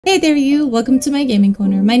Hey there you, welcome to my gaming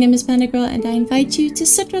corner. My name is Panda Girl and I invite you to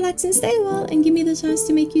sit, relax and stay a while and give me the chance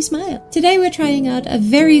to make you smile. Today we're trying out a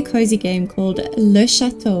very cozy game called Le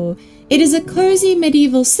Chateau. It is a cozy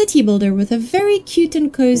medieval city builder with a very cute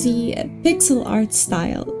and cozy pixel art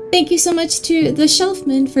style. Thank you so much to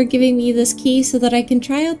TheShelfman for giving me this key so that I can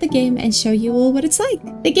try out the game and show you all what it's like.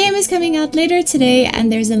 The game is coming out later today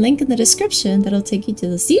and there's a link in the description that'll take you to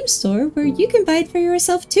the Steam store where you can buy it for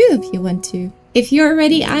yourself too if you want to. If you're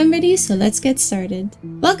ready, I'm ready, so let's get started.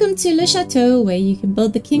 Welcome to Le Chateau, where you can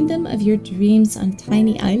build the kingdom of your dreams on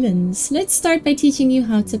tiny islands. Let's start by teaching you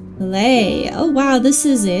how to play. Oh wow, this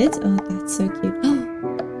is it. Oh, that's so cute.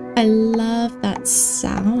 Oh, I love that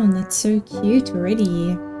sound. That's so cute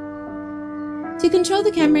already. To control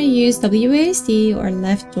the camera, use WASD or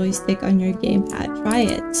left joystick on your gamepad. Try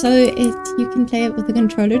it. So you can play it with a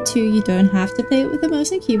controller too. You don't have to play it with a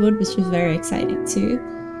mouse and keyboard, which is very exciting too.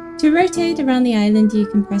 To rotate around the island, you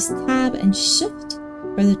can press Tab and Shift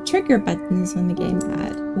for the trigger buttons on the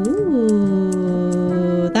gamepad.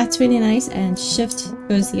 Ooh, that's really nice. And Shift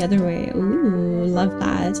goes the other way. Ooh, love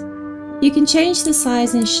that. You can change the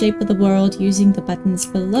size and shape of the world using the buttons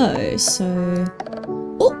below. So,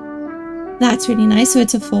 oh, that's really nice. So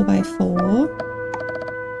it's a 4x4.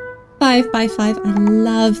 5x5. I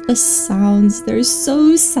love the sounds. They're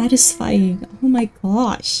so satisfying. Oh my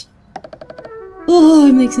gosh. Oh,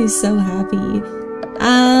 it makes me so happy.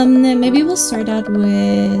 Maybe we'll start out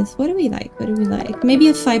with, what do we like? What do we like? Maybe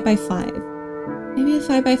a 5x5. Maybe a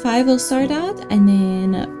 5x5 we'll start out, and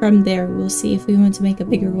then from there we'll see if we want to make a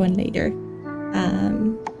bigger one later.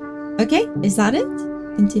 Okay, is that it?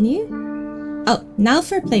 Continue. Oh, now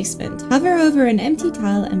for placement. Hover over an empty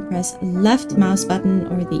tile and press left mouse button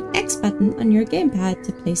or the X button on your gamepad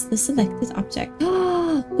to place the selected object.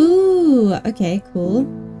 Ooh, okay, cool.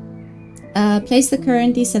 Place the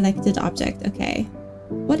currently selected object. Okay.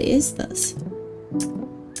 What is this?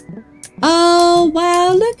 Oh,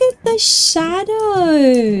 wow. Look at the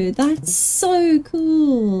shadow. That's so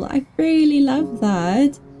cool. I really love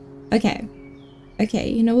that. Okay. Okay,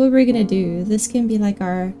 you know what we're gonna do? This can be like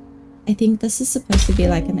our... I think this is supposed to be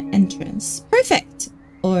like an entrance. Perfect!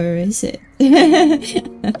 Or is it?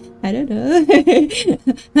 I don't know.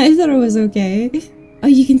 I thought it was okay. Oh,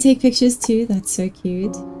 you can take pictures too? That's so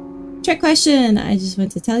cute. Trick question! I just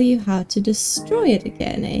want to tell you how to destroy it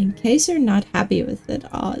again in case you're not happy with it.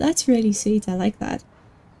 Oh, that's really sweet. I like that.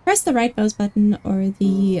 Press the right mouse button or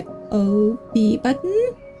the OB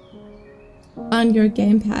button on your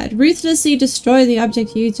gamepad. Ruthlessly destroy the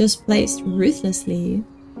object you just placed. Ruthlessly.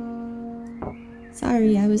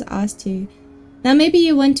 Sorry, I was asked to. Now maybe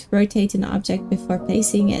you want to rotate an object before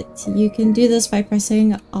placing it. You can do this by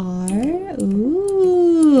pressing R.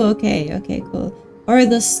 Ooh, okay, okay, cool. Or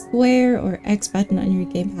the square or X button on your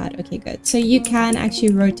gamepad. Okay, good. So you can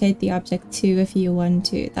actually rotate the object too if you want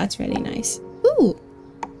to. That's really nice. Ooh.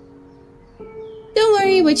 Don't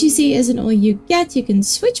worry, what you see isn't all you get. You can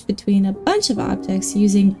switch between a bunch of objects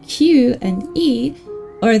using Q and E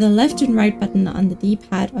or the left and right button on the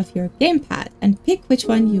D-pad of your gamepad and pick which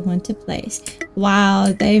one you want to place.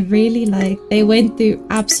 Wow, they really they went through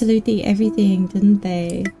absolutely everything, didn't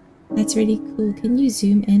they? That's really cool. Can you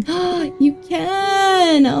zoom in? Oh, you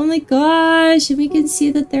can! Oh my gosh! And we can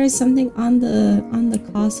see that there's something on the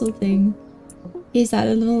castle thing. Is that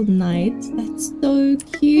a little knight? That's so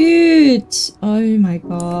cute! Oh my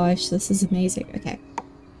gosh, this is amazing. Okay.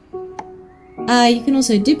 You can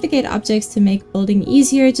also duplicate objects to make building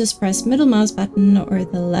easier. Just press middle mouse button or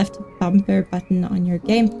the left bumper button on your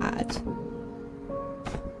gamepad.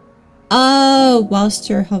 Oh, whilst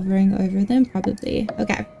you're hovering over them, probably.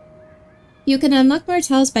 Okay. You can unlock more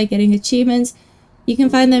tiles by getting achievements. You can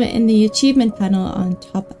find them in the achievement panel on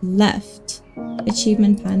top left.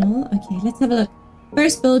 Achievement panel. Okay, let's have a look.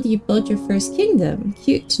 First build, you build your first kingdom.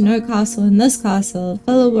 Cute, no castle in this castle.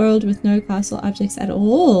 Fill a world with no castle objects at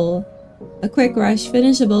all. A quick rush,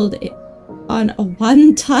 finish a build on a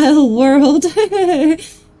one-tile world.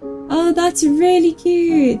 Oh, that's really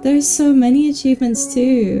cute. There's so many achievements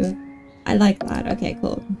too. I like that. Okay,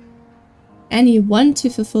 cool. And you want to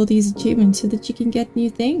fulfill these achievements so that you can get new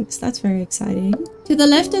things. That's very exciting. To the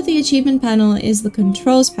left of the achievement panel is the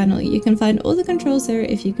controls panel. You can find all the controls there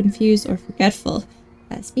if you're confused or forgetful.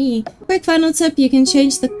 That's me. Quick final tip, you can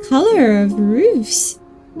change the color of roofs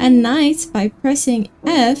and nights by pressing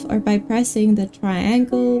F or by pressing the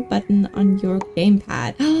triangle button on your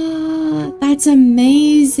gamepad. Ah, that's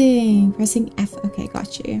amazing. Pressing F. Okay,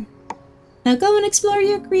 got you. Now go and explore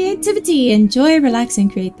your creativity. Enjoy, relax,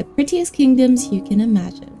 and create the prettiest kingdoms you can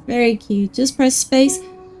imagine. Very cute. Just press space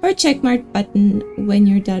or checkmark button when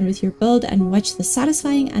you're done with your build and watch the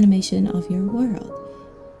satisfying animation of your world.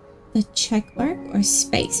 the check mark or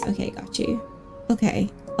space? Okay, got you. Okay,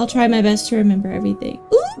 I'll try my best to remember everything.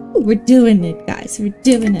 Ooh, we're doing it, guys. We're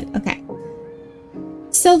doing it. Okay.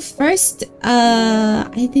 So first,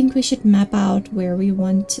 I think we should map out where we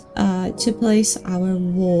want to place our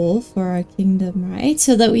wall for our kingdom, right?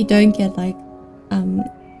 So that we don't get like,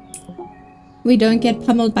 we don't get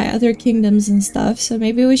pummeled by other kingdoms and stuff. So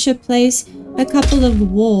maybe we should place a couple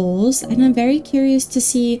of walls. And I'm very curious to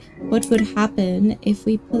see what would happen if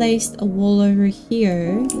we placed a wall over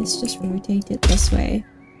here. Let's just rotate it this way.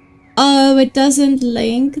 Oh, it doesn't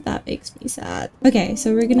link. That makes me sad. Okay,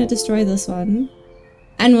 so we're gonna destroy this one.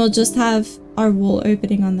 And we'll just have our wall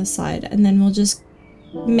opening on the side. And then we'll just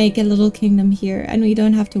make a little kingdom here. And we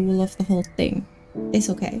don't have to wall off the whole thing.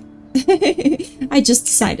 It's okay. I just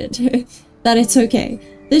decided that it's okay.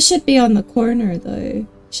 This should be on the corner though,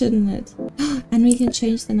 shouldn't it? And we can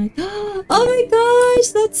change the night. Oh my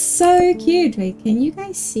gosh, that's so cute. Wait, can you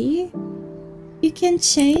guys see? You can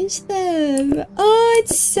change them. Oh,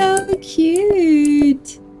 it's so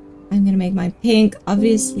cute. I'm gonna make mine pink,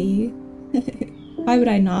 obviously. Why would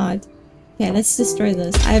I not? Okay, let's destroy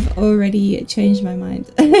this. I've already changed my mind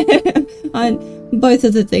on both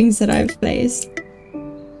of the things that I've placed.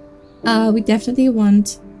 We definitely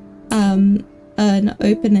want an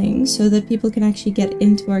opening so that people can actually get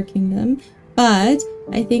into our kingdom. But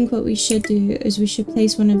I think what we should do is we should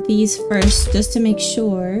place one of these first just to make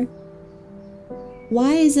sure.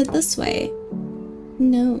 Why is it this way?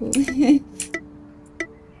 No.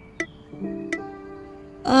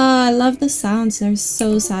 Oh, I love the sounds. They're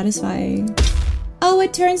so satisfying. Oh,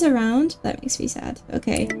 it turns around. That makes me sad.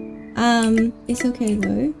 Okay. It's okay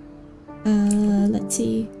though. Let's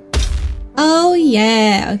see. Oh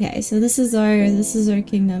yeah. Okay, so this is our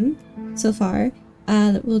kingdom so far.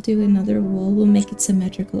 We'll do another wall. We'll make it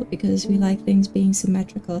symmetrical because we like things being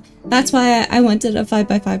symmetrical. That's why I wanted a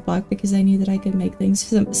 5x5 block, because I knew that I could make things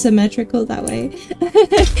symmetrical that way.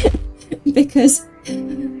 Because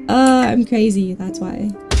I'm crazy, that's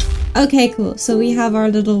why. Okay, cool. So we have our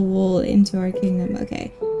little wall into our kingdom.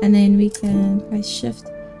 Okay, and then we can press shift.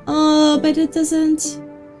 Oh, but it doesn't.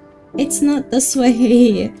 It's not this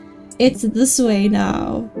way. It's this way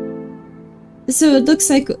now. So it looks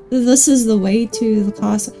like this is the way to the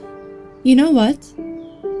castle. You know what?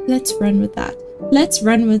 Let's run with that. Let's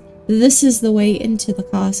run with this is the way into the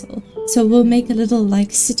castle. So we'll make a little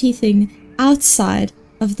like city thing outside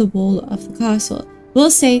of the wall of the castle. We'll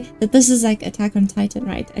say that this is like Attack on Titan,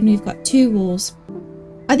 right? And we've got 2 walls.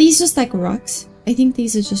 Are these just like rocks? I think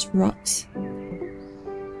these are just rocks.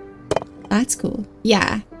 That's cool.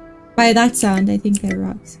 Yeah. By that sound, I think they're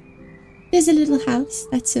rocks. There's a little house.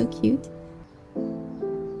 That's so cute.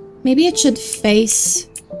 Maybe it should face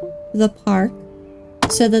the park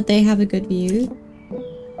so that they have a good view.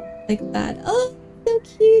 Like that. Oh, so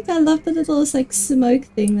cute. I love the little like smoke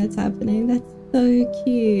thing that's happening. That's so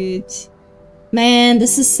cute. Man,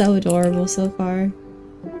 this is so adorable so far.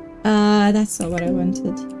 That's not what I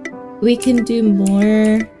wanted. We can do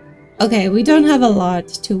more. Okay, we don't have a lot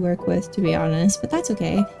to work with, to be honest, but that's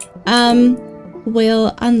okay.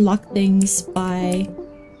 We'll unlock things by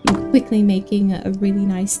quickly making a really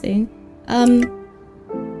nice thing. Oh,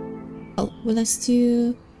 well, let's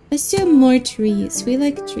do more trees. We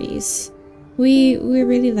like trees. We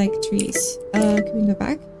really like trees. Can we go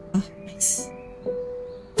back? Oh, nice.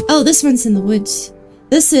 Oh, this one's in the woods.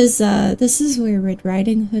 This is where Red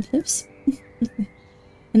Riding Hood lives.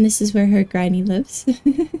 And this is where her granny lives.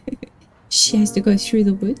 She has to go through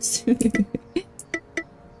the woods.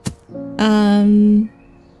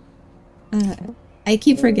 I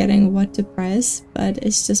keep forgetting what to press, but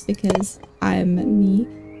it's just because I'm me.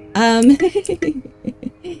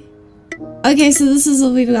 Okay, so this is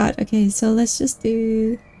what we've got. Okay, so let's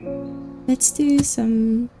do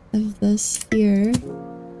some of this here,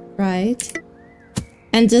 right?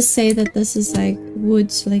 And just say that this is like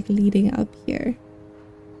woods like leading up here.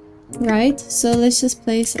 Right? So let's just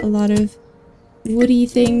place a lot of woody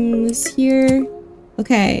things here.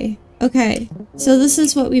 Okay. Okay. So this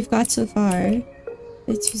is what we've got so far.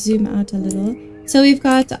 Let's zoom out a little. So we've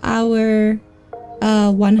got our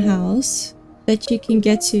one house that you can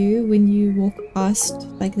get to when you walk past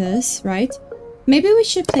like this, right? Maybe we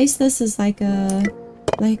should place this as like a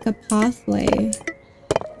pathway.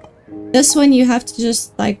 This one you have to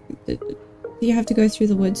just like you have to go through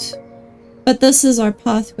the woods. But this is our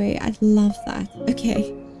pathway. I love that.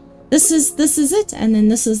 Okay. This is it, and then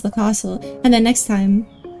this is the castle. And then next time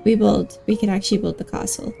we can actually build the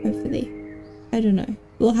castle, hopefully. I don't know.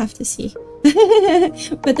 We'll have to see.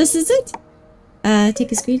 But this is it.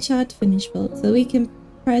 Take a screenshot, finish build. So we can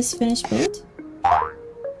press finish build.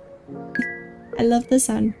 I love the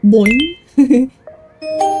sound. Boing.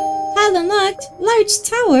 Tile unlocked. Large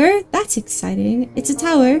tower. That's exciting. It's a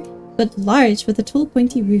tower, but large with a tall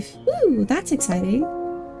pointy roof. Ooh, that's exciting.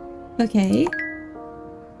 Okay.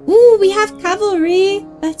 Ooh, we have cavalry.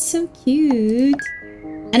 That's so cute.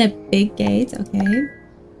 And a big gate. Okay.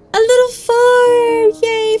 A little farm!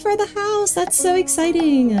 Yay for the house! That's so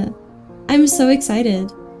exciting! I'm so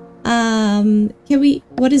excited. Can we...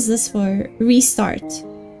 What is this for? Restart.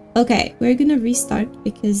 Okay, we're gonna restart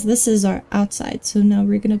because this is our outside. So now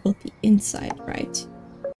we're gonna build the inside, right?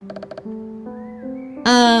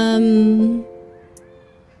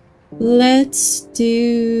 Let's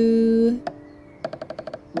do...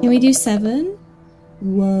 Can we do 7?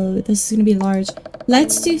 Whoa, this is gonna be large.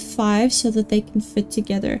 Let's do 5 so that they can fit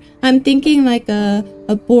together. I'm thinking like a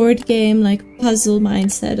board game, like puzzle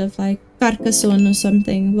mindset of like Carcassonne or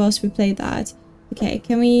something whilst we play that. Okay,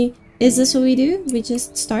 can we... Is this what we do? We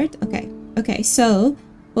just start? Okay. Okay, so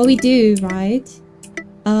what we do, right?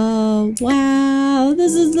 Oh, wow.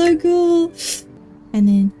 This is so cool. And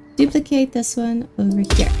then duplicate this one over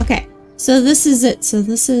here. Okay, so this is it. So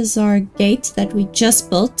this is our gate that we just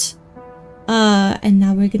built. And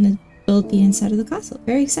now we're gonna build the inside of the castle.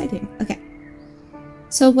 Very exciting. Okay.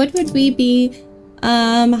 So what would we be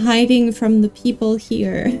hiding from the people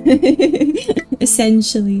here?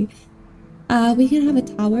 Essentially. We can have a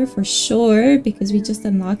tower for sure because we just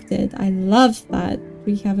unlocked it. I love that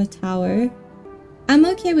we have a tower. I'm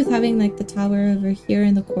okay with having like the tower over here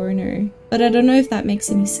in the corner, but I don't know if that makes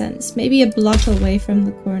any sense. Maybe a block away from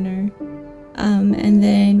the corner. And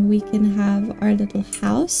then we can have our little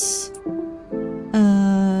house.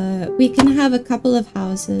 We can have a couple of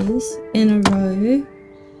houses in a row.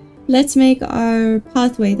 Let's make our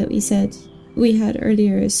pathway that we said we had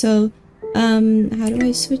earlier. So, how do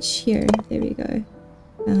I switch here? There we go.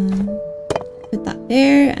 Put that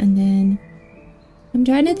there, and then I'm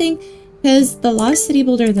trying to think, because the last city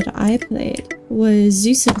builder that I played was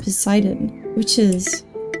Zeus and Poseidon, which is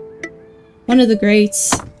one of the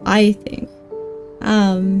greats, I think.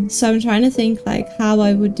 So I'm trying to think like how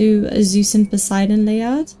I would do a Zeus and Poseidon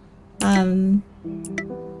layout.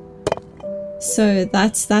 So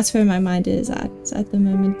that's where my mind is at the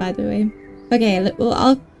moment, by the way. Okay,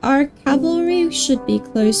 well, our cavalry should be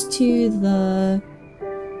close to the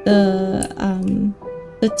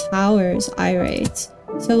towers, irate.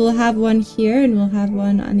 So we'll have one here and we'll have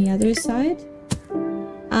one on the other side.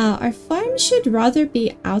 Our farm should rather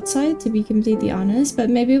be outside, to be completely honest, but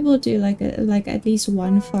maybe we'll do like at least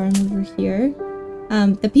one farm over here.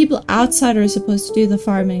 The people outside are supposed to do the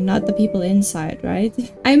farming, not the people inside, right?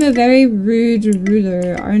 I'm a very rude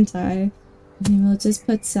ruler, aren't I? And we'll just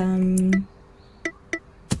put some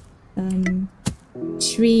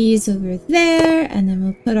trees over there, and then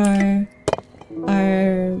we'll put our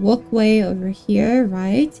walkway over here,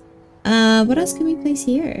 right? What else can we place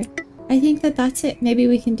here? I think that's it. Maybe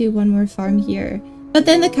we can do one more farm here. But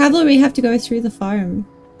then the cavalry have to go through the farm.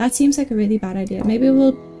 That seems like a really bad idea. Maybe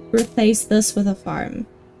we'll replace this with a farm.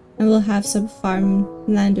 And we'll have some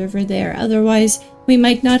farmland over there. Otherwise, we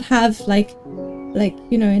might not have like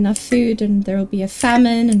you know, enough food, and there will be a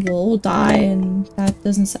famine and we'll all die, and that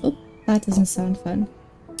doesn't sound fun.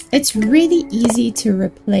 It's really easy to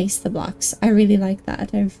replace the blocks. I really like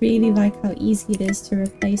that. I really like how easy it is to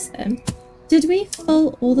replace them. Did we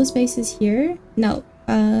fill all the spaces here? No.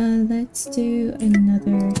 Let's do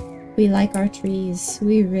another. We like our trees.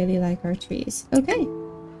 We really like our trees. Okay.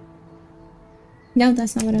 No,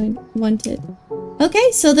 that's not what I wanted.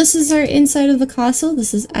 Okay, so this is our inside of the castle.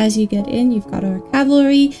 This is as you get in. You've got our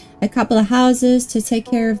cavalry, a couple of houses to take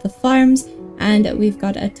care of the farms, and we've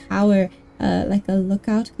got a tower, like a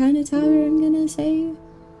lookout kind of tower, I'm gonna say.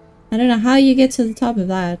 I don't know how you get to the top of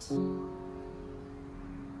that,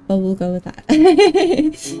 but we'll go with that.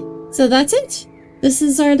 So that's it. This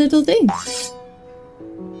is our little thing.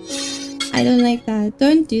 I don't like that.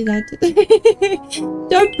 Don't do that.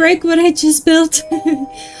 Don't break what I just built.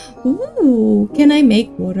 Ooh, can I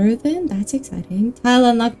make water then? That's exciting. Tile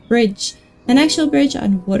unlocked bridge. An actual bridge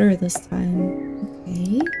on water this time.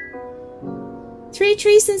 Okay. 3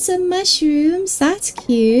 trees and some mushrooms. That's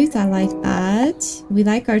cute. I like that. We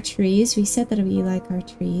like our trees. We said that we like our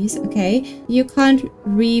trees. Okay. You can't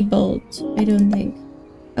rebuild, I don't think.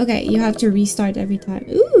 Okay, you have to restart every time.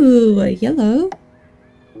 Ooh, yellow.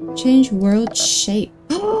 Change world shape.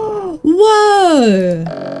 Whoa!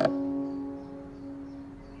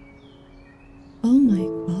 Oh my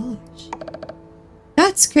gosh.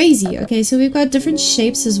 That's crazy. Okay, so we've got different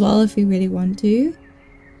shapes as well if we really want to.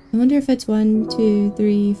 I wonder if it's 1, 2,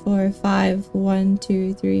 3, 4, 5. 1,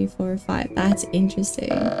 2, 3, 4, 5. That's interesting.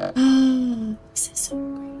 This is so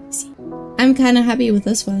crazy. I'm kind of happy with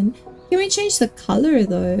this one. Can we change the color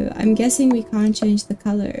though? I'm guessing we can't change the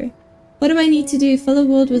color. What do I need to do? Fill a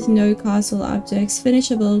world with no castle objects. Finish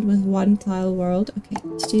a build with 1 tile world. Okay,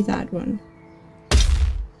 let's do that one.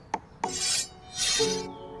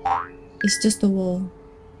 It's just a wall.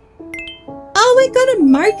 Oh, we got a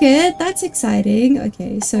market! That's exciting.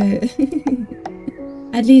 Okay, so...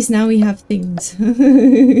 at least now we have things.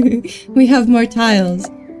 We have more tiles.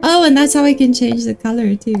 Oh, and that's how I can change the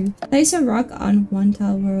color too. Place a rock on 1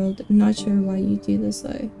 tile world. I'm not sure why you do this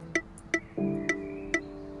though.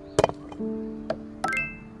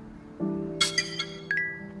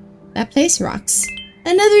 That place rocks.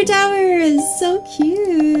 Another tower! So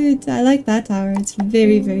cute! I like that tower. It's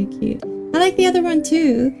very, very cute. I like the other one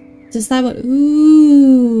too. Just that one.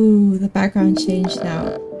 Ooh, the background changed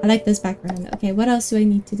now. I like this background. Okay, what else do I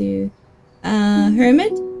need to do?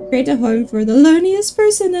 Hermit? Create a home for the loneliest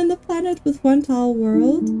person on the planet with 1 tile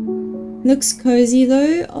world. Looks cozy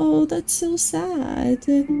though. Oh, that's so sad.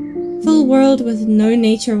 Full world with no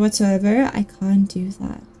nature whatsoever. I can't do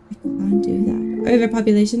that. I can't do that.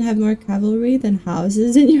 Overpopulation, have more cavalry than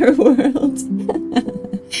houses in your world.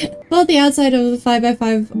 Build the outside of a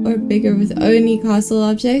 5x5 or bigger with only castle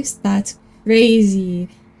objects. That's crazy.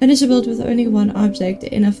 Finish a build with only 1 object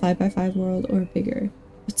in a 5x5 world or bigger.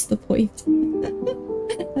 What's the point?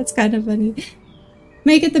 That's kind of funny.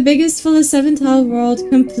 Make it the biggest full of 7 tile world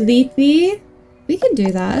completely. We can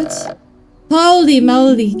do that. Holy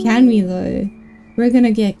moly, can we though? We're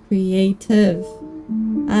gonna get creative.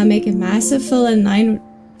 Make it massive, fill a 9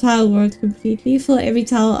 tile world completely, fill every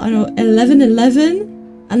tile on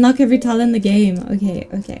 1111, unlock every tile in the game. Okay,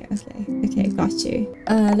 got you.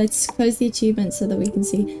 Let's close the achievement so that we can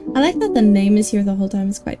see. I like that the name is here the whole time.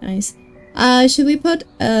 It's quite nice. Should we put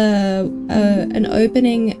an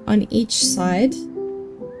opening on each side?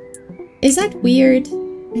 Is that weird?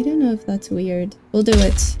 I don't know if that's weird. We'll do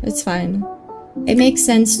it. It's fine. It makes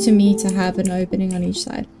sense to me to have an opening on each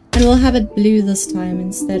side. And we'll have it blue this time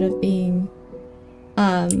instead of being,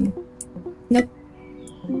 nope.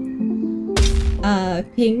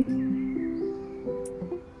 Pink.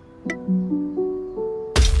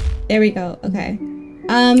 There we go. Okay.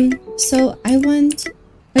 So I want,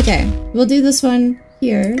 okay, we'll do this one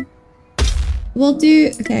here. We'll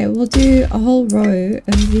do a whole row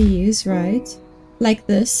of these, right? Like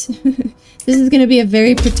this. This is gonna be a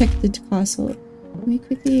very protected castle. Let me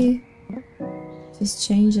quickly just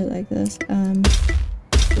change it like this.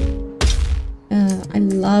 I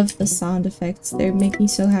love the sound effects. They make me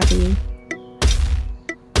so happy.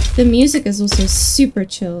 The music is also super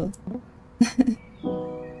chill. I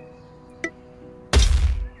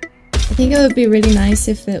think it would be really nice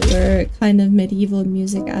if it were kind of medieval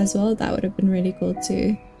music as well. That would have been really cool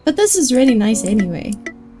too. But this is really nice anyway.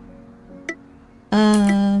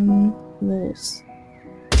 Walls.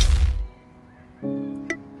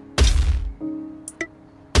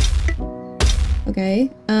 Okay.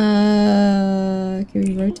 Can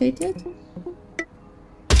we rotate it?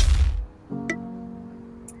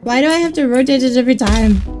 Why do I have to rotate it every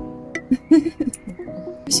time?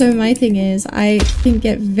 So my thing is, I can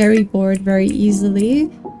get very bored very easily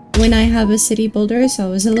when I have a city builder, so I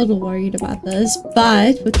was a little worried about this.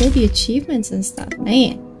 But with all the achievements and stuff,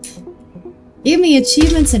 man, give me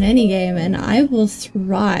achievements in any game and I will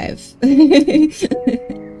thrive.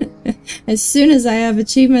 As soon as I have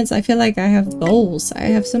achievements, I feel like I have goals. I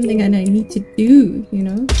have something that I need to do, you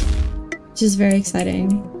know? Which is very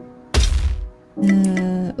exciting.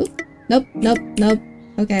 Oop, nope.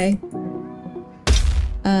 Okay.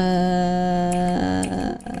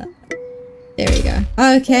 There we go.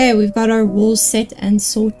 Okay, we've got our walls set and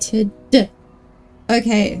sorted.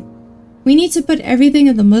 Okay. We need to put everything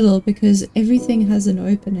in the middle because everything has an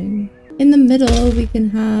opening. In the middle, we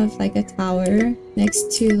can have like a tower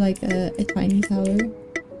next to like a tiny tower.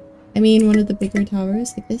 I mean, one of the bigger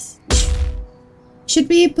towers like this. Should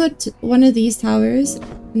we put one of these towers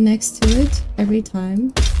next to it every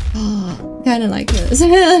time? Oh, kind of like this.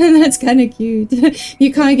 That's kind of cute.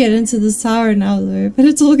 You can't get into this tower now though, but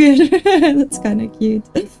it's all good. That's kind of cute.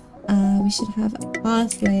 We should have a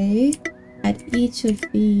pathway at each of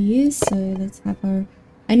these. So let's have our...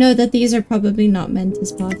 I know that these are probably not meant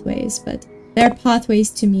as pathways, but they're pathways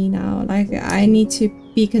to me now. Like, I need to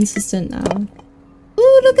be consistent now.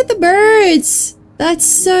 Ooh, look at the birds! That's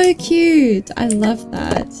so cute! I love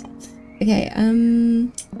that. Okay,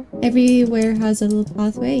 everywhere has a little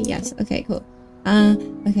pathway? Yes, okay, cool.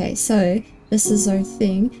 Okay, so this is our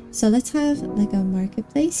thing. So let's have like a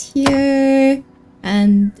marketplace here.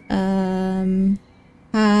 And,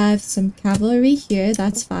 have some cavalry here.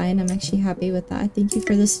 That's fine. I'm actually happy with that. Thank you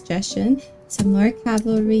for the suggestion. Some more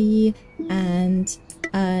cavalry and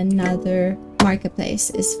another marketplace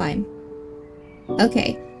is fine.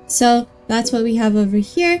 Okay, so that's what we have over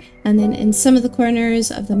here, and then in some of the corners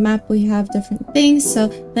of the map we have different things. So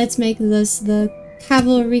let's make this the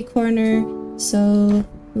cavalry corner. So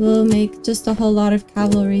we'll make just a whole lot of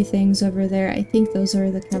cavalry things over there. I think those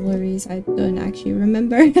are the cavalries. I don't actually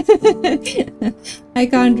remember. I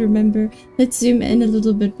can't remember. Let's zoom in a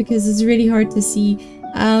little bit because it's really hard to see.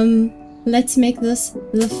 Let's make this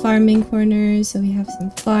the farming corner. So we have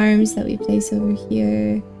some farms that we place over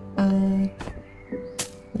here.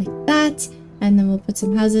 Like that. And then we'll put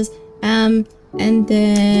some houses. And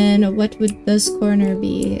then what would this corner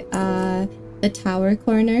be? The tower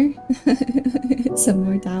corner. Some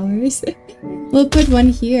more towers. We'll put one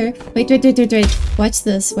here. Wait. Watch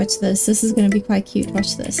this. Watch this. This is gonna be quite cute.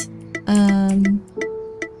 Watch this. Come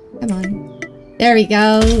on. There we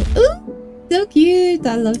go. Ooh, so cute.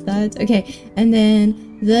 I love that. Okay, and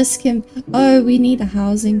then this can... Oh, we need a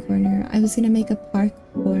housing corner. I was gonna make a park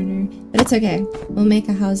corner, but it's okay. We'll make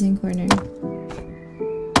a housing corner.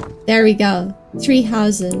 There we go. 3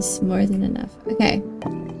 houses. More than enough. Okay.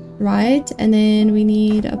 Right, and then we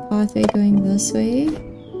need a pathway going this way.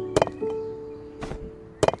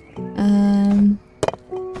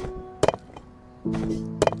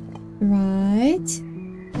 Right.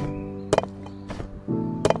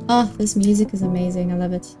 Oh, this music is amazing. I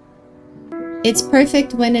love it. It's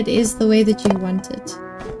perfect when it is the way that you want it.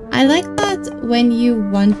 I like that when you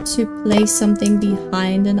want to place something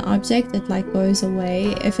behind an object, it like goes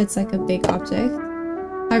away if it's like a big object.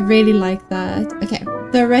 I really like that. Okay.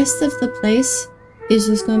 The rest of the place is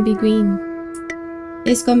just gonna be green.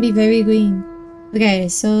 It's gonna be very green. Okay,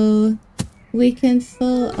 so we can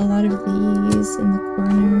fill a lot of these in the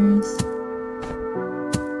corners.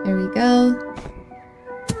 There we go.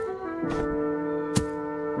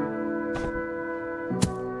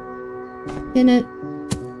 Can it?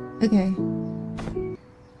 Okay.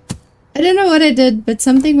 I don't know what I did, but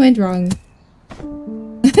something went wrong.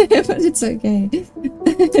 But it's okay.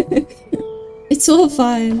 It's all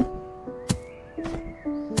fine.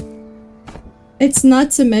 It's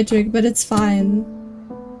not symmetric, but it's fine.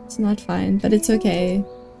 It's not fine, but it's okay.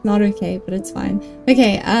 Not okay, but it's fine.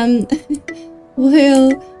 Okay,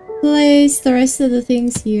 we'll place the rest of the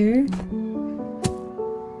things here.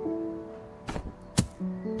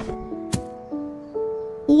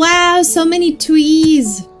 Wow, so many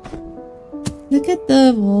trees! Look at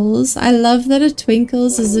the walls. I love that it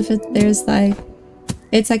twinkles as if there's like...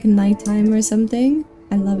 It's like nighttime or something.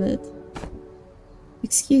 I love it.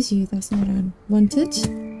 Excuse you, that's not unwanted.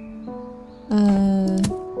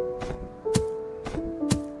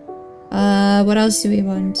 What else do we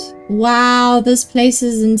want? Wow, this place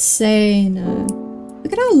is insane.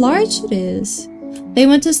 Look at how large it is. They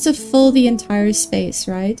want us to fill the entire space,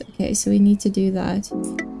 right? Okay, so we need to do that.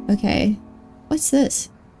 Okay. What's this?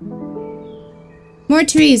 More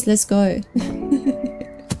trees, let's go.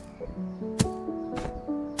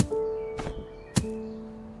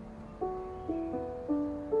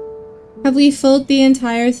 Have we filled the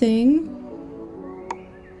entire thing?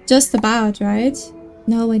 Just about, right?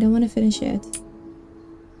 No, I don't want to finish it.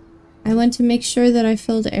 I want to make sure that I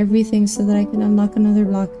filled everything so that I can unlock another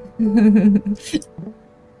block.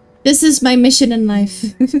 This is my mission in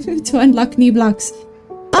life. To unlock new blocks.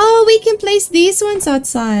 Oh, we can place these ones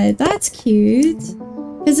outside. That's cute.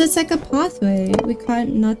 Because it's like a pathway. We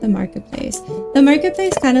can't, not the marketplace. The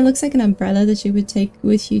marketplace kind of looks like an umbrella that you would take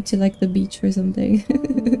with you to like the beach or something.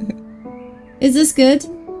 Is this good?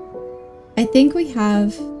 I think we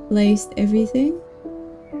have placed everything.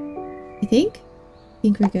 I think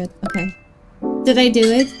we're good. Okay. Did I do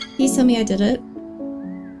it? Please tell me I did it.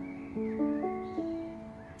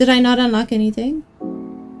 Did I not unlock anything?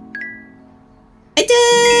 I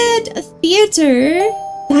did! A theater!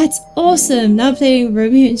 That's awesome! Now playing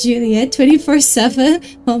Romeo and Juliet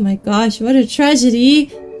 24/7. Oh my gosh, what a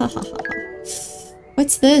tragedy!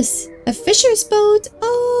 What's this? A fisher's boat?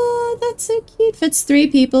 Oh, that's so cute. Fits 3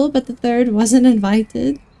 people, but the 3rd wasn't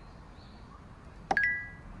invited.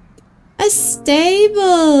 A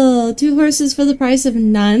stable! 2 horses for the price of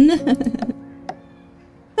none.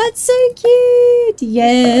 That's so cute!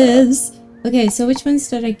 Yes! Okay, so which ones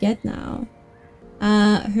did I get now?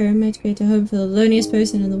 Hermit, create a home for the loneliest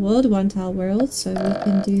person in the world, 1 tile world, so we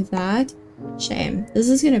can do that. Shame. This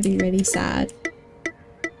is gonna be really sad.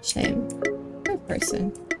 Shame. Poor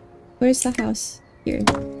person. Where's the house? Here.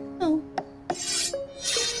 Oh.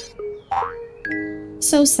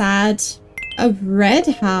 So sad. A red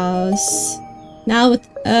house. Now with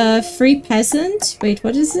a free peasant. Wait,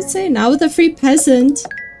 what does it say? Now with a free peasant.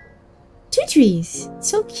 2 trees.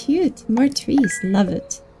 So cute. More trees. Love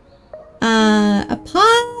it. A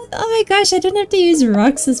path? Oh my gosh, I don't have to use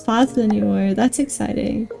rocks as paths anymore. That's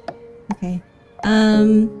exciting. Okay.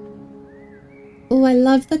 Oh, I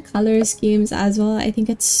love the color schemes as well. I think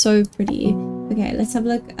it's so pretty. Okay, let's have a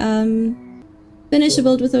look. Finish a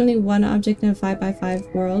build with only one object in a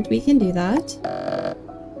 5x5 world. We can do that.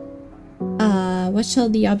 What shall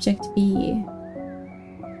the object be?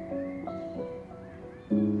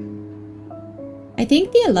 I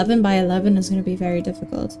think the 11x11 is going to be very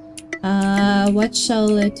difficult. What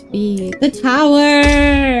shall it be? The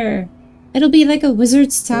tower! It'll be like a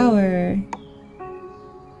wizard's tower.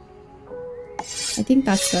 I think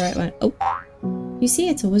that's the right one. Oh, you see,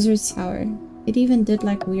 it's a wizard's tower. It even did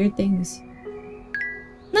like weird things.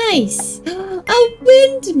 Nice! A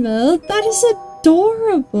windmill! That is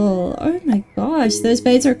adorable! Oh my gosh, those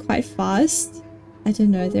blades are quite fast. I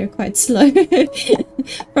don't know, they're quite slow.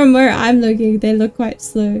 From where I'm looking, they look quite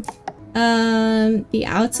slow. The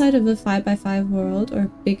outside of a 5x5 world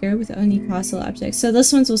or bigger with only castle objects. So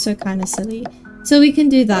this one's also kind of silly. So we can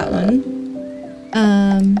do that one.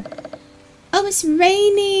 Oh, it's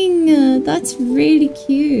raining! That's really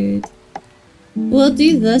cute. We'll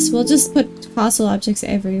do this. We'll just put castle objects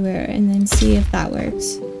everywhere and then see if that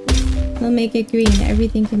works. We'll make it green.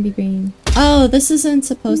 Everything can be green. Oh, this isn't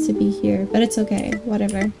supposed to be here, but it's okay.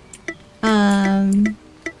 Whatever.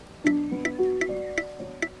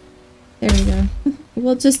 There we go.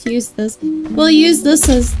 We'll just use this. We'll use this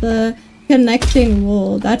as the connecting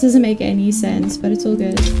wall. That doesn't make any sense, but it's all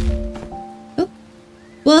good. Oh,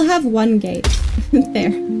 we'll have one gate.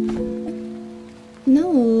 There.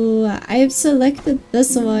 No, I've selected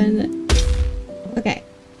this one. Okay.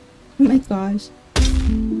 Oh my gosh.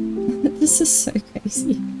 This is so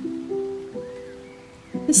crazy.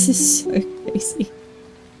 This is so crazy.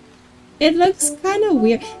 It looks kind of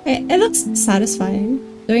weird. It looks satisfying.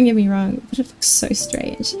 Don't get me wrong, but it looks so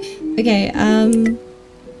strange. Okay,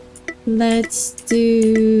 let's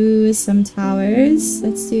do some towers.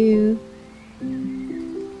 Let's do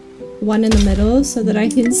one in the middle so that I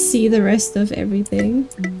can see the rest of everything.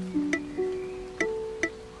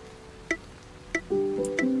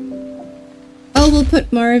 Oh, we'll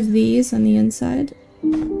put more of these on the inside.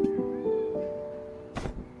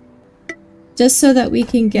 Just so that we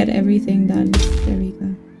can get everything done. There we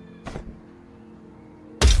go.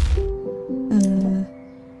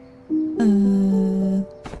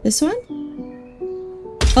 This one?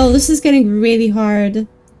 Oh, this is getting really hard.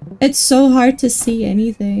 It's so hard to see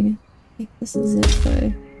anything. I think this is it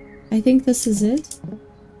though. I think this is it.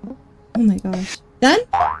 Oh my gosh. Done?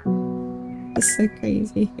 That's so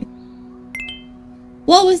crazy.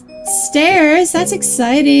 Well, with stairs, that's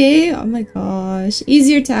exciting. Oh my gosh.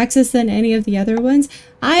 Easier to access than any of the other ones.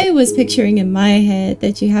 I was picturing in my head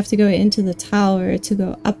that you have to go into the tower to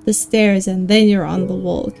go up the stairs and then you're on the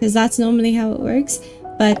wall, because that's normally how it works.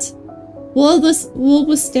 But wall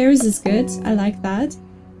with stairs is good. I like that.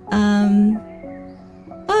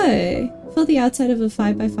 Oh, fill the outside of a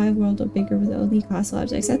 5x5 world or bigger with only castle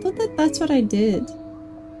objects. I thought that's what I did.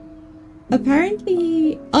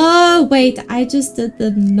 Apparently... Oh, wait. I just did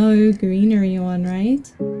the no greenery one, right?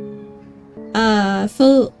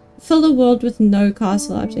 Fill the world with no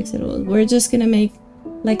castle objects at all. We're just gonna make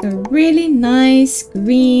like a really nice,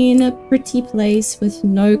 green, pretty place with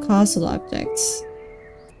no castle objects.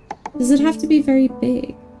 Does it have to be very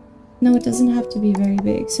big? No, it doesn't have to be very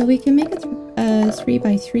big. So we can make it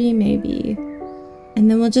 3x3 maybe. And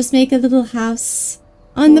then we'll just make a little house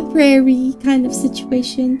on the prairie kind of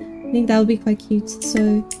situation. I think that would be quite cute.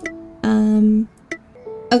 So,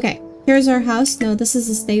 okay. Here's our house. No, this is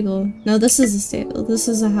a stable. No, this is a stable. This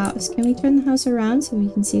is a house. Can we turn the house around so we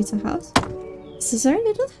can see it's a house? This is our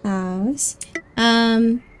little house.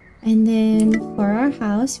 And then for our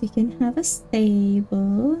house, we can have a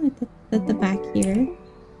stable at the back here. We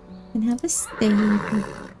can have a stable.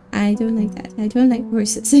 I don't like that. I don't like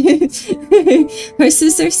horses.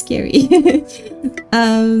 Horses are scary.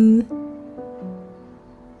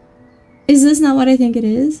 Is this not what I think it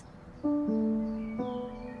is?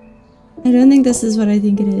 I don't think this is what I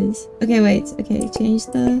think it is. Okay, wait. Okay, change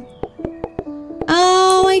the...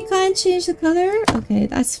 Oh, I can't change the color? Okay,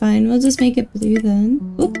 that's fine. We'll just make it blue then.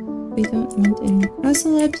 Oop, we don't want any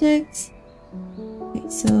castle objects. Okay,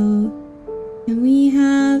 so... Can we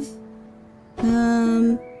have...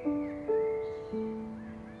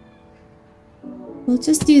 We'll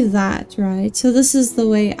just do that, right? So this is the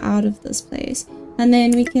way out of this place. And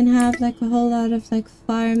then we can have like a whole lot of like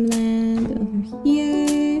farmland over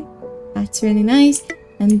here. That's really nice.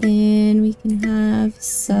 And then we can have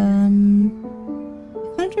some...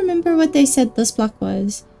 I can't remember what they said this block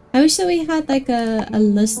was. I wish that we had like a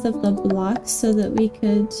list of the blocks so that we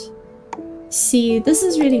could see. This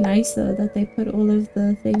is really nice though that they put all of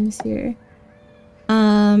the things here.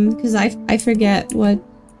 Because I forget what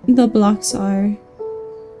the blocks are.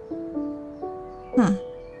 Huh.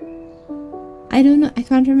 I don't know. I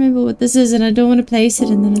can't remember what this is, and I don't want to place it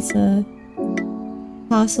and then it's a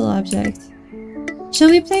parcel object. Shall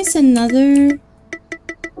we place another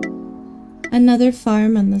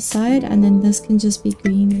farm on the side, and then this can just be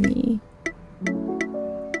greenery?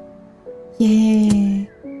 Yeah.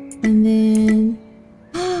 And then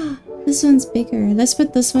this one's bigger. Let's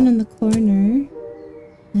put this one in the corner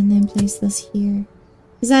and then place this here.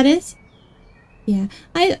 Is that it? Yeah.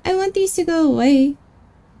 I want these to go away,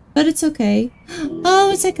 but it's okay.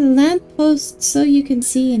 Oh, it's like a lamppost so you can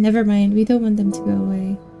see. Never mind, we don't want them to go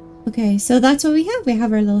away. Okay, so that's what we have. We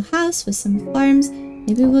have our little house with some farms.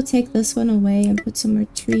 Maybe we'll take this one away and put some more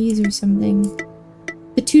trees or something.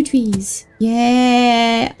 The 2 trees.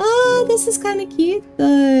 Yeah. Oh, this is kind of cute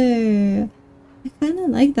though. I kind of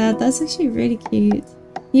like that. That's actually really cute.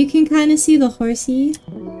 You can kind of see the horsey.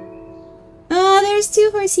 Oh, there's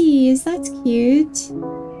 2 horsies. That's cute.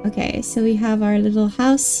 Okay, so we have our little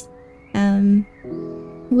house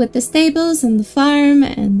with the stables and the farm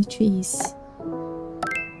and the trees.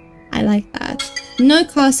 I like that. No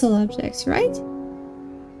castle objects, right?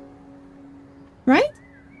 Right?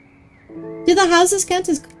 Do the houses count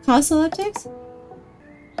as castle objects?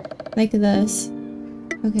 Like this.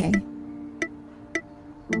 Okay.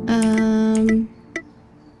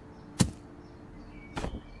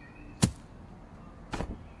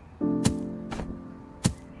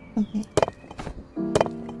 Okay.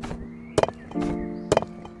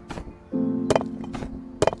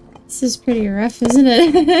 This is pretty rough, isn't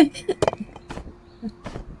it?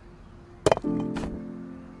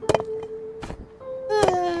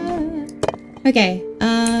 Okay,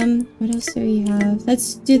 what else do we have?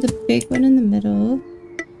 Let's do the big one in the middle.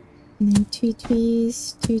 And then 2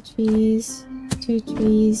 trees, 2 trees, 2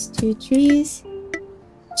 trees, 2 trees.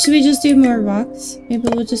 Should we just do more rocks? Maybe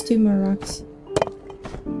we'll just do more rocks.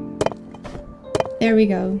 There we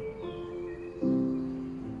go.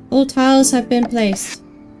 All tiles have been placed.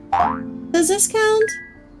 Does this count?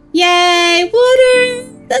 Yay! Water!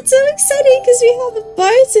 That's so exciting because we have the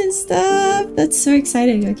boats and stuff. That's so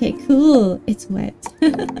exciting. Okay, cool. It's wet.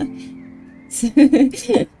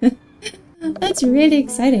 That's really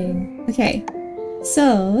exciting. Okay,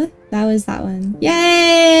 so that was that one.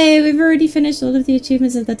 Yay! We've already finished all of the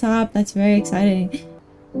achievements at the top. That's very exciting.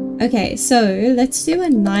 Okay, so let's do a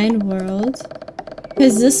 9 world,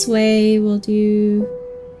 because this way we'll do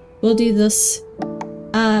this.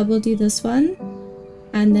 We'll do this one.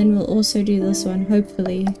 And then we'll also do this one,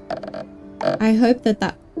 hopefully. I hope that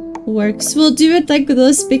that works. We'll do it like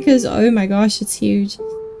this because, oh my gosh, it's huge.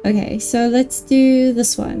 Okay, so let's do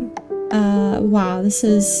this one. Wow, this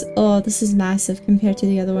is massive compared to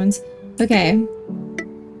the other ones. Okay.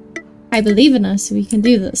 I believe in us, we can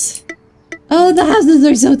do this. Oh, the houses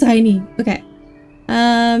are so tiny. Okay.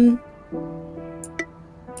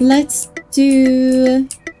 Let's do...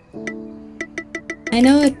 I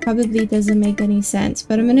know it probably doesn't make any sense,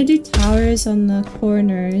 but I'm gonna do towers on the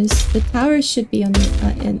corners. The towers should be on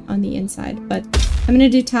the inside, but I'm gonna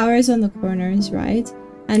do towers on the corners, right?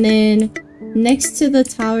 And then next to the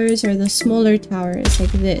towers are the smaller towers,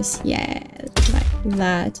 like this. Yeah, like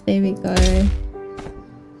that. There we go.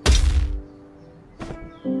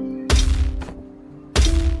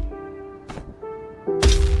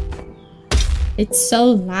 It's so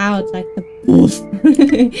loud, like the poof.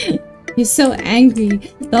 He's so angry.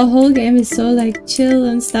 The whole game is so like chill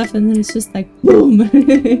and stuff, and then it's just like boom.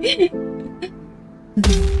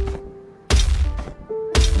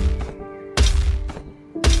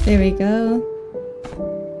 There we go.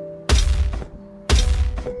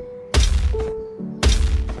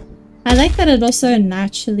 I like that it also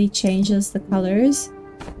naturally changes the colors,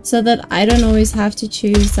 so that I don't always have to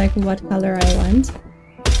choose like what color I want.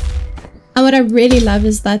 And what I really love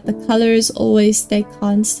is that the colors always stay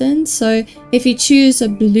constant. So if you choose a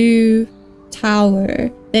blue tower,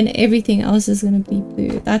 then everything else is going to be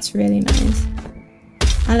blue. That's really nice.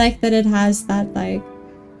 I like that it has that like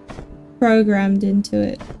programmed into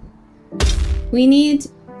it. We need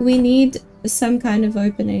some kind of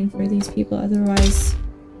opening for these people, otherwise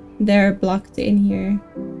they're blocked in here.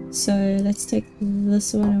 So let's take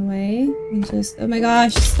this one away and just, oh my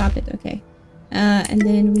gosh, stop it. Okay. And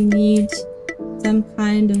then we need some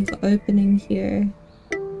kind of opening here.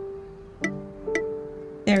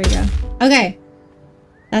 There we go. Okay.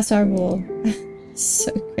 That's our wall.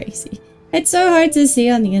 So crazy. It's so hard to see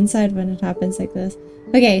on the inside when it happens like this.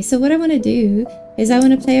 Okay, so what I want to do is I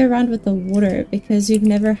want to play around with the water because we've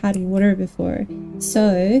never had water before.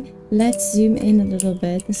 So let's zoom in a little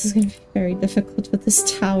bit. This is going to be very difficult with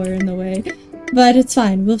this tower in the way, but it's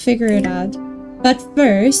fine. We'll figure it out. But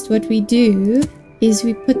first, what we do is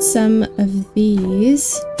we put some of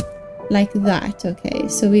these like that. Okay,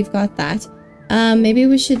 so we've got that. Maybe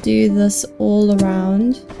we should do this all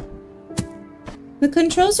around. The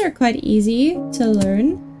controls are quite easy to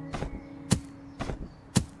learn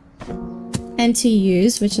and to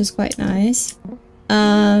use, which is quite nice.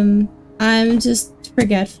 I'm just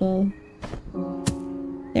forgetful.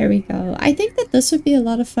 There we go. I think that this would be a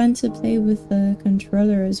lot of fun to play with the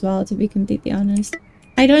controller as well, to be completely honest.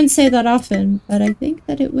 I don't say that often, but I think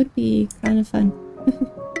that it would be kind of fun.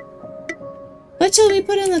 What shall we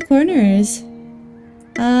put in the corners?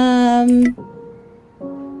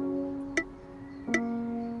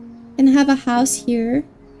 Can have a house here,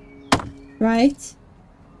 right? It's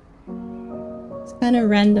kind of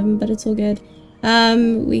random, but it's all good.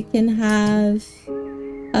 We can have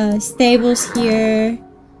stables here.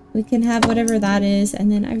 We can have whatever that is,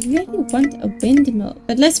 and then I really want a windmill.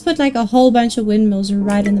 But let's put like a whole bunch of windmills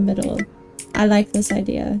right in the middle. I like this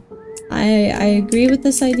idea. I agree with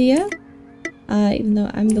this idea. Even though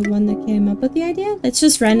I'm the one that came up with the idea. Let's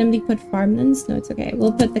just randomly put farmlands. No, it's okay.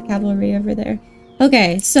 We'll put the cavalry over there.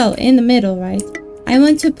 Okay, so in the middle, right? I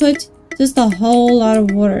want to put just a whole lot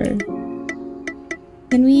of water.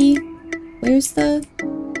 Can we... Where's the...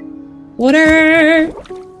 Water!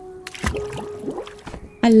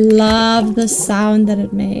 I love the sound that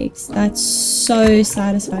it makes. That's so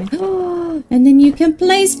satisfying. And then you can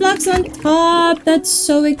place blocks on top. That's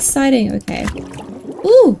so exciting. Okay.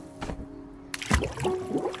 Ooh!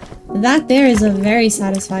 That there is a very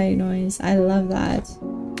satisfying noise. I love that.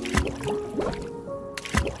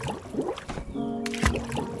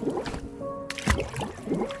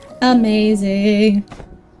 Amazing.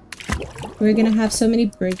 We're gonna have so many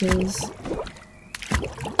bridges.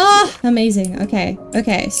 Oh, amazing. Okay.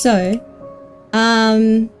 Okay, so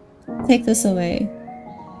take this away.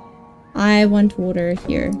 I want water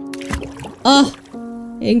here. Oh,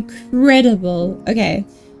 incredible. Okay,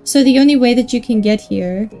 so the only way that you can get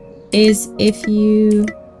here is if you...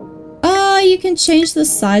 Oh, you can change the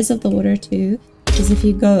size of the water too, is if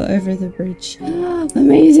you go over the bridge.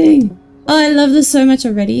 Amazing. Oh, I love this so much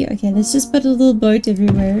already. Okay, let's just put a little boat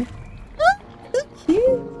everywhere. Oh, so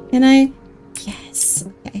cute. Can I... Yes.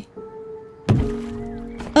 Okay.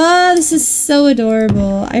 Oh, this is so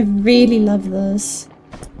adorable. I really love this.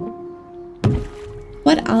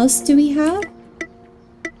 What else do we have?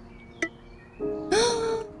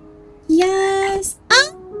 Yes.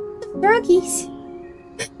 Ah, the froggies.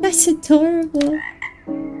 That's adorable.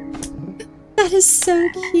 That is so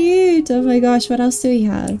cute. Oh my gosh, what else do we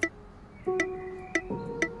have?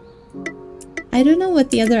 I don't know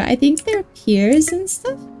what the other... I think they're piers and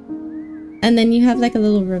stuff. And then you have like a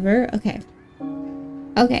little river. Okay.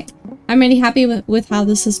 Okay. I'm really happy with how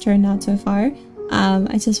this has turned out so far.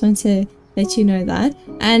 I just want to let you know that.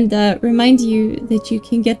 And remind you that you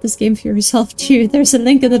can get this game for yourself too. There's a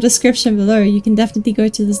link in the description below. You can definitely go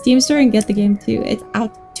to the Steam store and get the game too. It's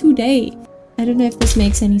out today. I don't know if this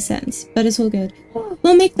makes any sense, but it's all good.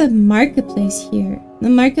 We'll make the marketplace here. The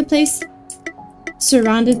marketplace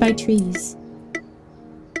surrounded by trees.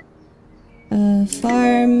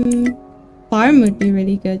 Farm would be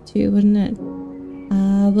really good too, wouldn't it?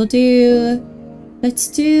 Let's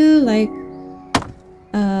do like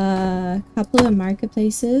a couple of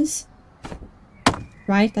marketplaces,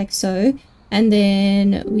 right? Like so. And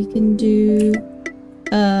then we can do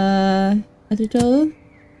a little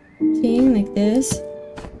thing like this,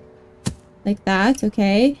 like that.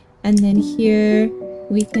 Okay, and then here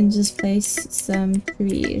we can just place some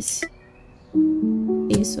trees,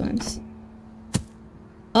 these ones.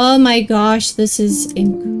 Oh my gosh, this is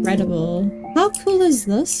incredible. How cool is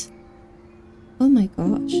this? Oh my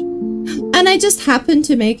gosh. And I just happened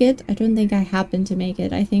to make it. I don't think I happened to make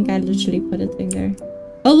it. I think I literally put a thing there.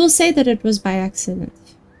 Oh, we'll say that it was by accident.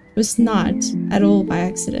 It was not at all by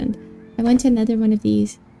accident. I want another one of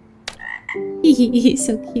these.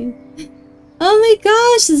 So cute. Oh my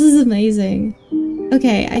gosh, this is amazing.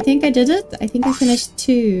 Okay, I think I did it. I think I finished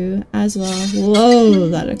 2 as well. Whoa,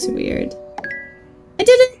 that looks weird. I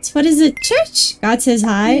did it! What is it? Church! God says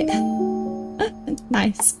hi.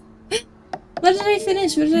 Nice. What did I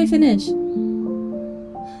finish? What did I finish?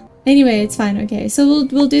 Anyway, it's fine. Okay, so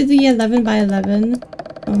we'll do the 11 by 11.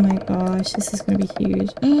 Oh my gosh, this is gonna be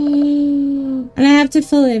huge. And I have to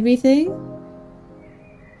fill everything.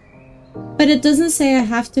 But it doesn't say I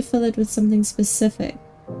have to fill it with something specific.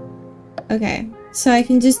 Okay, so I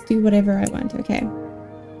can just do whatever I want. Okay.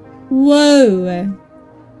 Whoa.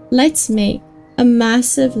 Let's make a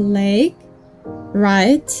massive lake,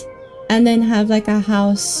 right? And then have like a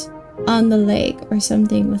house on the lake or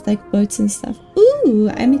something with like boats and stuff. Ooh,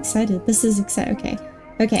 I'm excited. This is exciting. Okay.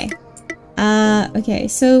 Okay. Okay.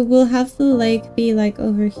 So we'll have the lake be like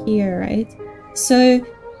over here, right? So,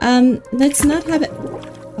 let's not have it...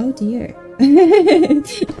 Oh dear.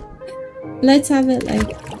 Let's have it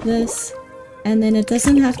like this. And then it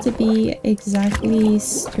doesn't have to be exactly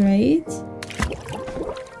straight.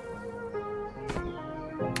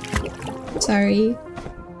 Sorry.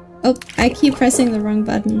 Oh, I keep pressing the wrong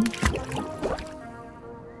button.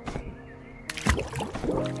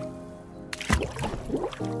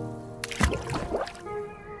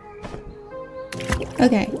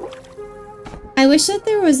 Okay. I wish that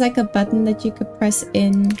there was like a button that you could press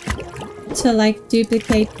in to like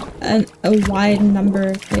duplicate a wide number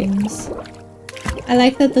of things. I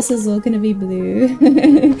like that this is all gonna be blue.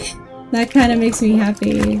 That kind of makes me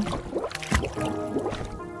happy.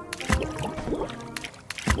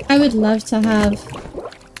 I would love to have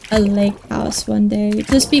a lake house one day.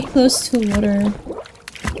 Just be close to water.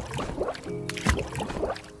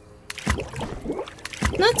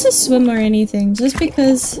 Not to swim or anything, just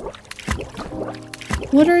because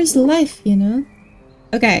water is life, you know?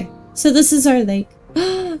 Okay, so this is our lake.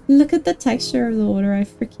 Look at the texture of the water. I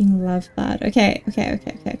freaking love that. Okay.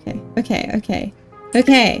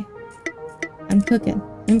 Okay. I'm cooking.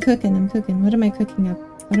 What am I cooking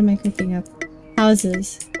up?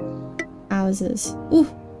 Houses. Ooh,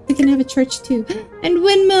 we can have a church too. And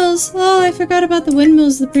windmills! Oh, I forgot about the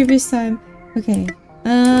windmills the previous time. Okay.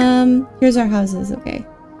 Here's our houses. Okay.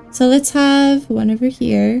 So let's have one over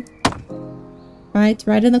here. Right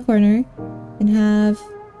in the corner. And have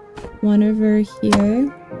one over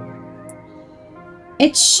here.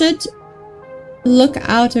 It should look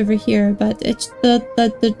out over here, but it's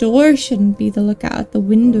the door shouldn't be the lookout. The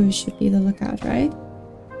windows should be the lookout, right?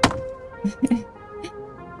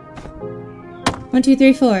 1, 2,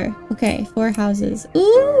 3, 4. Okay, 4 houses.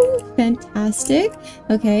 Ooh, fantastic.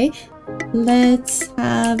 Okay, let's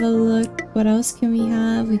have a look. What else can we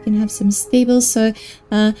have? We can have some stables. So,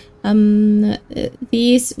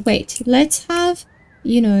 these. Wait, let's have,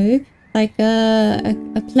 you know, like a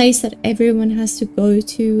place that everyone has to go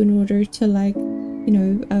to in order to like, you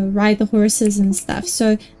know, ride the horses and stuff.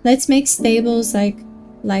 So let's make stables like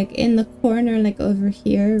in the corner, like over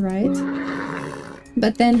here, right?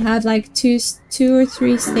 But then have like two or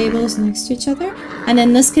three stables next to each other, and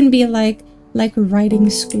then this can be like riding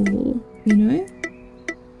school, you know.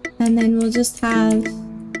 And then we'll just have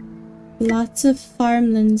lots of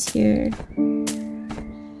farmlands here,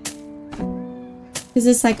 because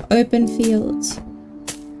it's like open fields.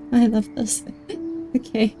 I love this.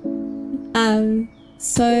 Okay.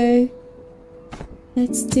 So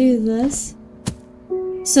let's do this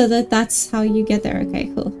so that's how you get there.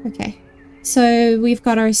 Okay, cool. Okay. So we've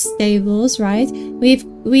got our stables, right?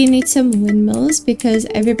 We need some windmills because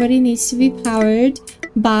everybody needs to be powered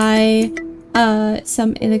by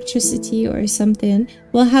some electricity or something.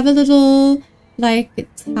 We'll have a little like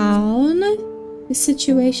town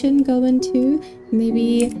situation going too.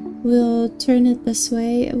 Maybe we'll turn it this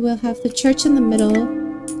way. We'll have the church in the middle.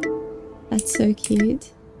 That's so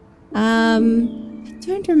cute. I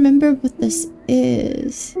don't remember what this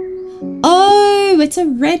is. Oh, it's a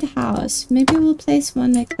red house. Maybe we'll place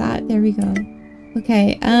one like that. There we go.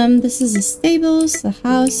 Okay, this is the stables, the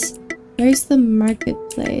house. Where's the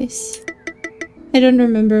marketplace? I don't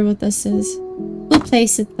remember what this is. We'll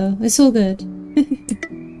place it though. It's all good.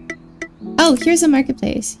 Oh, here's a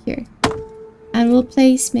marketplace. Here. And we'll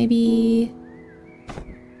place maybe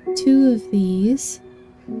 2 of these.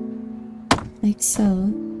 Like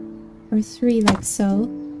so. Or 3 like so.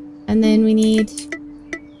 And then we need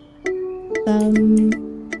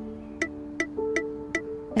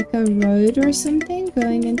like a road or something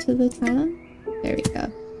going into the town. There we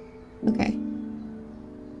go. Okay.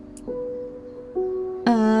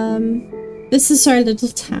 This is our little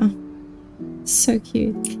town. So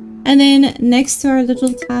cute. And then next to our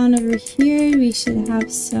little town over here, we should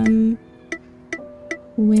have some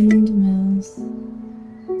windmills.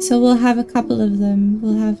 So we'll have a couple of them.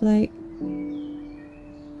 We'll have like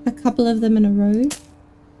a couple of them in a row.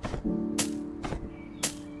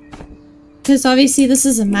 Because obviously this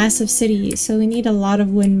is a massive city, so we need a lot of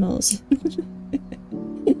windmills.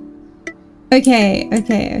 Okay,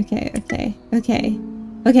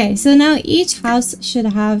 so now each house should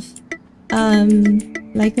have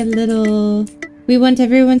like a little... We want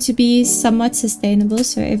everyone to be somewhat sustainable,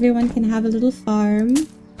 so everyone can have a little farm,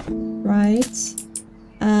 right?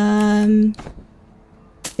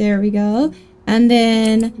 There we go. And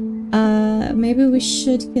then maybe we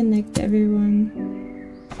should connect everyone.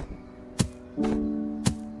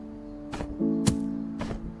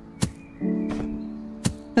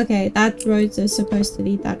 Okay, that road is supposed to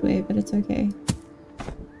lead that way, but it's okay.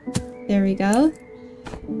 There we go.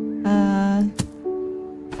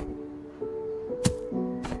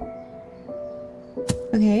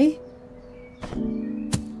 Okay.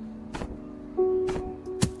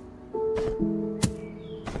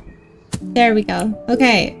 There we go.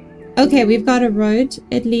 Okay. Okay, we've got a road.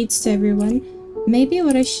 It leads to everyone. Maybe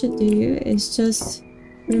what I should do is just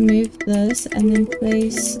remove this and then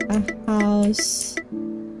place a house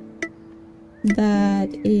that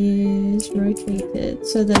is rotated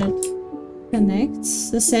so that it connects.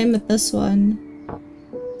 The same with this one.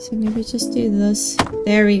 So maybe just do this.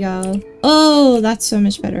 There we go. Oh, that's so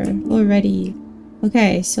much better already.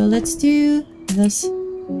 Okay, so let's do this.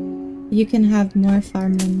 You can have more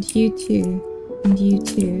farmland. You too. And you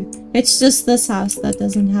too. It's just this house that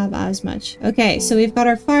doesn't have as much. Okay, so we've got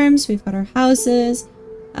our farms. We've got our houses.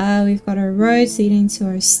 We've got our roads leading to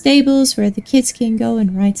our stables where the kids can go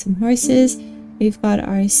and ride some horses. We've got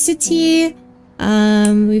our city.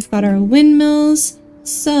 We've got our windmills.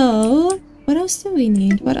 So, what else do we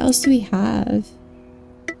need? What else do we have?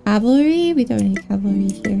 Cavalry? We don't need cavalry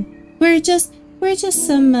here. We're just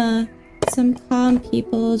some calm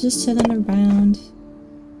people just chilling around.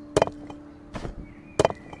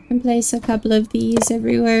 Can place a couple of these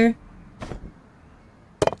everywhere.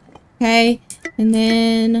 Okay, and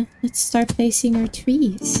then let's start placing our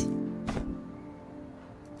trees.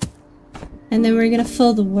 And then we're gonna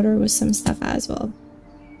fill the water with some stuff as well.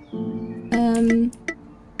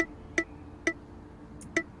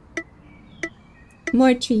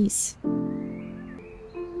 More trees.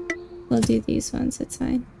 We'll do these ones, it's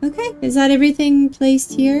fine. Okay, is that everything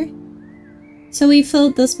placed here? So we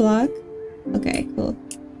filled this block. Okay, cool.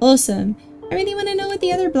 Awesome. I really want to know what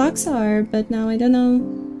the other blocks are, but now I don't know.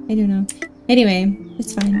 I don't know. Anyway,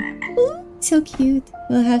 it's fine. Ooh, so cute.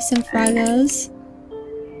 We'll have some fragos.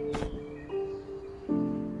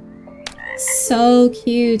 So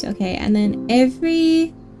cute. Okay, and then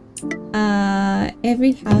every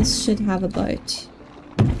house should have a boat.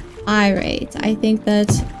 Alright, I think that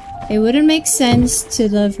it wouldn't make sense to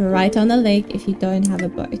live right on the lake if you don't have a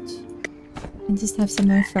boat. And just have some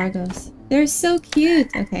more fragos. They're so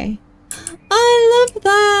cute. Okay. I love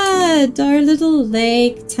that! Our little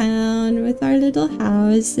lake town with our little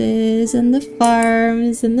houses and the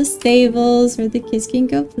farms and the stables where the kids can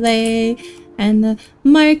go play. And the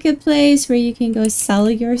marketplace where you can go sell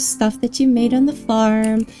your stuff that you made on the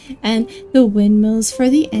farm. And the windmills for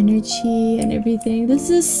the energy and everything. This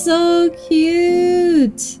is so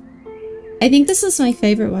cute! I think this is my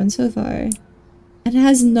favorite one so far. And it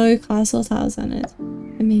has no castle tiles on it.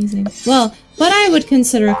 Amazing. Well, what I would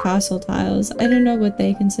consider castle tiles. I don't know what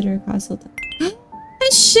they consider castle tiles.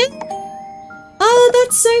 A ship! Oh,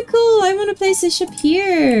 that's so cool! I want to place a ship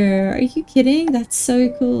here! Are you kidding? That's so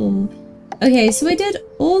cool. Okay, so I did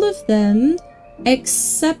all of them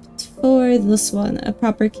except for this one, a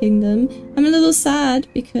proper kingdom. I'm a little sad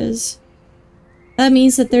because that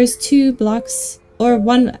means that there's 2 blocks or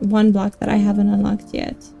one block that I haven't unlocked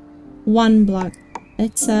yet. 1 block.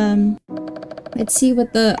 Let's see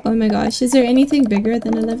what the... Oh my gosh, is there anything bigger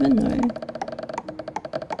than 11? No.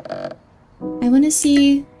 I want to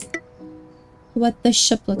see what the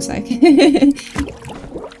ship looks like.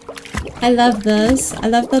 I love this. I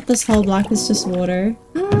love that this whole block is just water.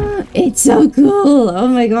 It's so cool! Oh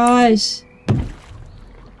my gosh!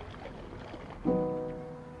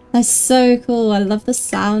 That's so cool. I love the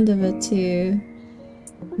sound of it too.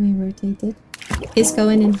 Let me rotate it. It's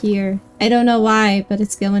going in here. I don't know why, but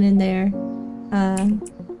it's going in there.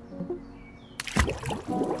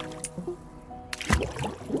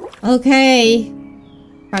 Okay.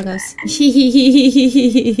 Fragos.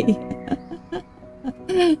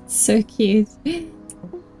 So cute.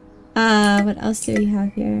 What else do we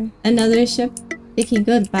have here? Another ship. They can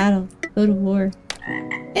go to battle. Go to war.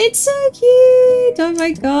 It's so cute! Oh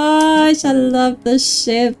my gosh, I love the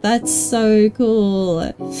ship. That's so cool.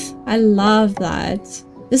 I love that.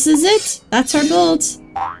 This is it. That's our build.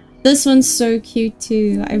 This one's so cute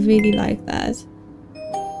too. I really like that.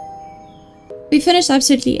 We finished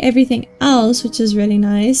absolutely everything else, which is really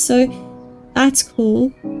nice. So that's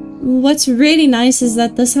cool. What's really nice is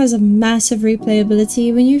that this has a massive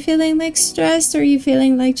replayability when you're feeling like stressed or you're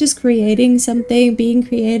feeling like just creating something, being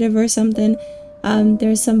creative or something.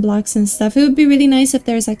 There's some blocks and stuff. It would be really nice if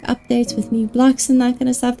there's like updates with new blocks and that kind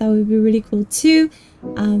of stuff. That would be really cool too.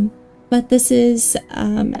 But this is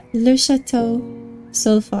Le Chateau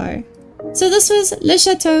so far. So this was Le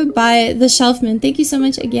Chateau by TheShelfman. Thank you so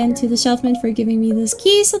much again to TheShelfman for giving me this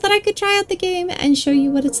key so that I could try out the game and show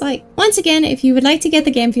you what it's like. Once again, if you would like to get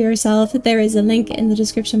the game for yourself, there is a link in the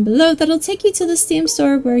description below that'll take you to the Steam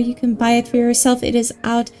store where you can buy it for yourself. It is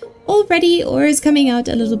out already or is coming out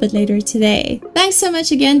a little bit later today. Thanks so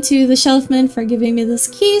much again to TheShelfman for giving me this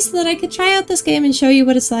key so that I could try out this game and show you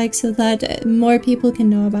what it's like so that more people can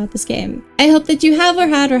know about this game. I hope that you have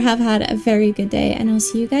had a very good day, and I'll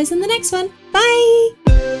see you guys in the next one.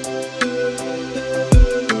 Bye!